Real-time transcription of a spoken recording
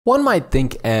One might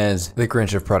think as the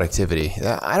Grinch of productivity,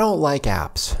 I don't like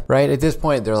apps, right? At this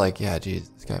point, they're like, yeah, geez,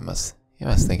 this guy must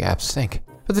think apps stink.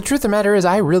 But the truth of the matter is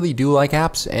I really do like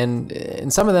apps,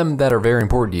 and some of them that are very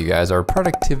important to you guys are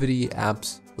productivity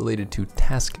apps related to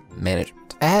task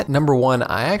management. At number one,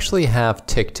 I actually have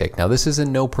Ticktick. Now this is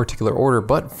in no particular order,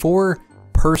 but for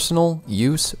personal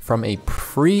use from a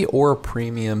free or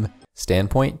premium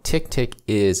standpoint, Ticktick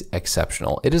is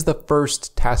exceptional. It is the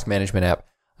first task management app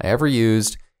I ever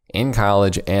used in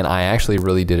college, and I actually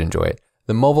really did enjoy it.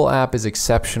 The mobile app is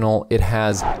exceptional. It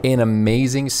has an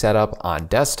amazing setup on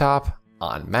desktop,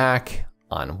 on Mac,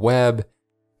 on web,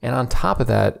 and on top of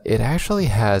that, it actually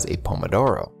has a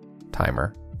Pomodoro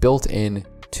timer built in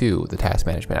to the task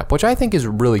management app, which I think is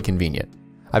really convenient.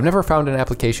 I've never found an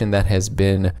application that has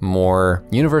been more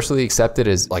universally accepted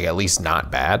as like at least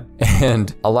not bad.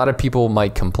 And a lot of people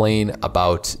might complain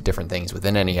about different things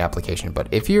within any application, but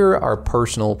if you're a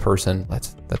personal person,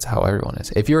 that's how everyone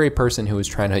is. If you're a person who is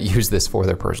trying to use this for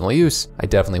their personal use, I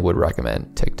definitely would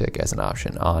recommend Ticktick as an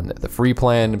option on the free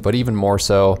plan, but even more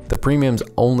so, the premium's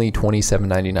only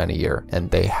 $27.99 a year,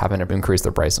 and they haven't increased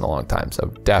their price in a long time, so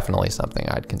definitely something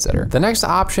I'd consider. The next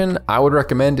option I would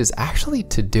recommend is actually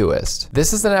Todoist.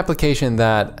 This is an application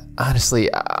that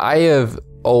honestly, I have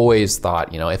always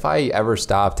thought, if I ever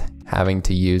stopped having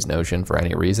to use Notion for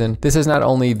any reason, this is not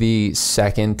only the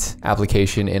second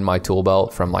application in my tool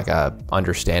belt from like a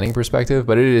understanding perspective,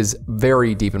 but it is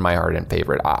very deep in my heart and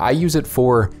favorite. I use it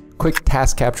for quick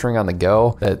task capturing on the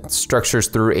go that structures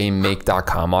through a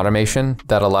make.com automation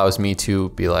that allows me to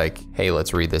be like, hey,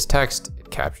 let's read this text.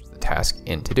 It captures the task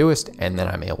in Todoist, and then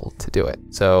I'm able to do it.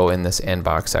 So in this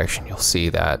inbox section, you'll see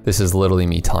that this is literally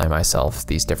me telling myself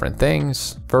these different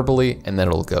things verbally, and then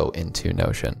it'll go into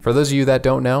Notion. For those of you that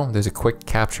don't know, there's a quick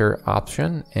capture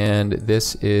option, and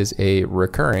this is a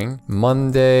recurring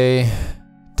Monday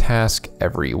task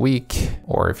every week,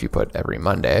 or if you put every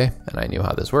Monday, and I knew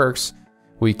how this works,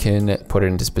 we can put it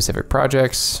into specific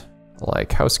projects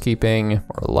like housekeeping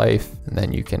or life, and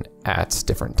then you can add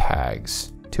different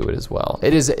tags to it as well.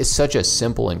 It's such a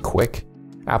simple and quick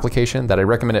application that I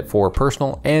recommend it for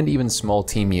personal and even small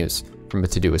team use from a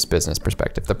Todoist business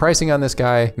perspective. The pricing on this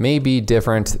guy may be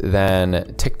different than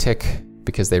Ticktick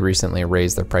because they recently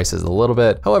raised their prices a little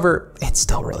bit. However, it's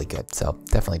still really good, so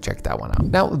definitely check that one out.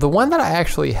 Now, the one that I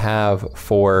actually have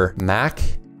for Mac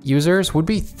users would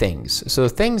be Things. So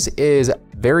Things is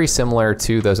very similar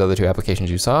to those other two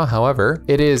applications you saw. However,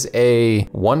 it is a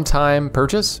one-time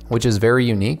purchase, which is very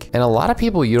unique. And a lot of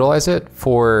people utilize it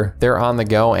for their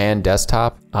on-the-go and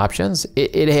desktop options.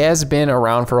 It has been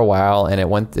around for a while, and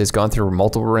it's gone through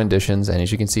multiple renditions. And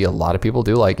as you can see, a lot of people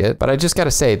do like it. But I just got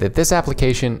to say that this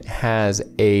application has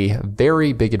a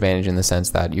very big advantage in the sense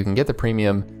that you can get the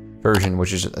premium version,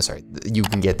 which is, you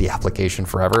can get the application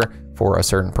forever for a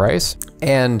certain price.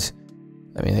 And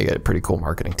I mean, they got a pretty cool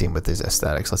marketing team with these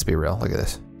aesthetics. Let's be real. Look at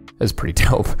this. It's pretty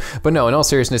dope. But no, in all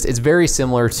seriousness, it's very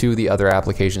similar to the other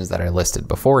applications that I listed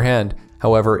beforehand.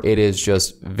 However, it is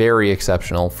just very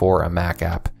exceptional for a Mac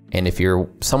app. And if you're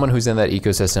someone who's in that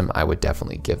ecosystem, I would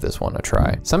definitely give this one a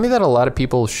try. Something that a lot of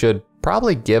people should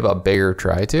probably give a bigger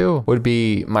try to would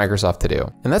be Microsoft To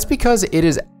Do. And that's because it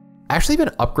is actually been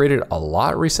upgraded a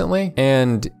lot recently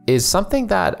and is something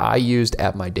that I used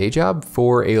at my day job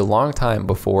for a long time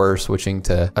before switching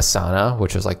to Asana,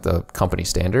 which is like the company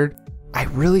standard. I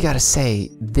really gotta say,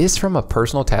 this from a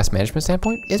personal task management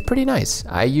standpoint is pretty nice.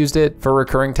 I used it for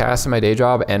recurring tasks in my day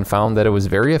job and found that it was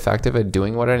very effective at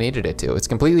doing what I needed it to. It's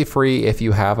completely free if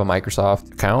you have a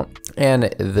Microsoft account,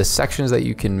 and the sections that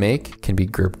you can make can be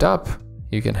grouped up.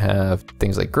 You can have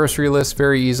things like grocery lists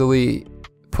very easily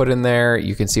put in there.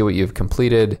 You can see what you've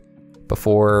completed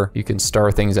before. You can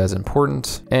star things as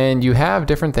important. And you have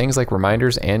different things like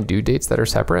reminders and due dates that are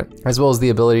separate, as well as the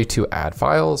ability to add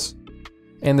files.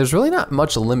 And there's really not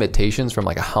much limitations from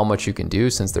like how much you can do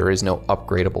since there is no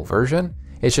upgradable version.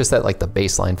 It's just that like the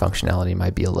baseline functionality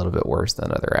might be a little bit worse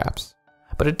than other apps.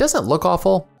 But it doesn't look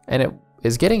awful, and it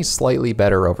is getting slightly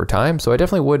better over time. So I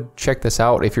definitely would check this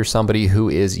out if you're somebody who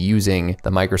is using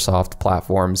the Microsoft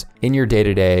platforms in your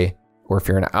day-to-day, or if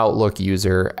you're an Outlook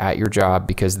user at your job,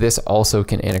 because this also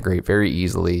can integrate very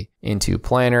easily into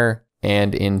Planner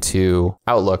and into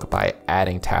Outlook by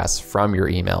adding tasks from your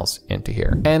emails into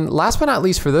here. And last but not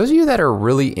least, for those of you that are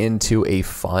really into a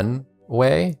fun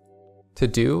way to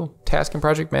do task and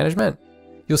project management,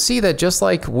 you'll see that just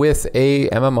like with a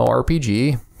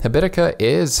MMORPG, Habitica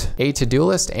is a to-do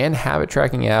list and habit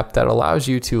tracking app that allows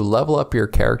you to level up your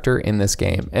character in this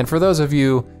game. And for those of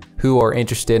you who are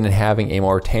interested in having a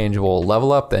more tangible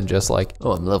level up than just like,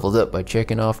 oh, I'm leveled up by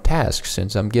checking off tasks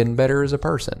since I'm getting better as a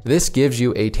person. This gives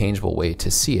you a tangible way to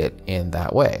see it in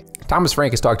that way. Thomas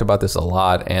Frank has talked about this a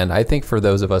lot, and I think for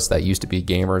those of us that used to be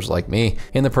gamers like me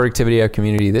in the productivity app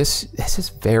community, this is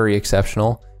very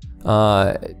exceptional.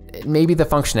 Maybe the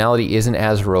functionality isn't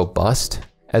as robust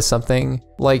as something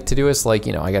like Todoist. Like,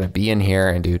 you know, I gotta be in here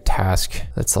and do task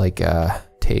that's like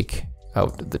take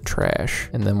out the trash.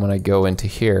 And then when I go into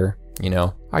here, you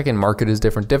know, I can mark it as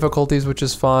different difficulties, which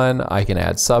is fun. I can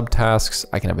add subtasks.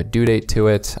 I can have a due date to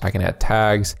it. I can add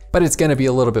tags, but it's gonna be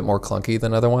a little bit more clunky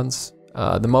than other ones.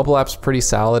 The mobile app's pretty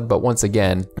solid, but once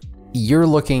again, you're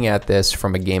looking at this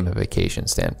from a gamification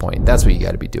standpoint. That's what you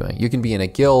gotta be doing. You can be in a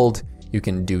guild, you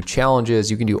can do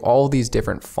challenges, you can do all these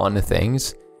different fun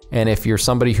things. And if you're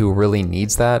somebody who really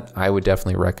needs that, I would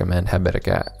definitely recommend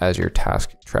Habitica as your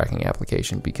task tracking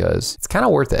application because it's kind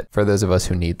of worth it for those of us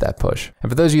who need that push. And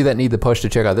for those of you that need the push to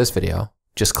check out this video,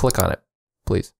 just click on it, please.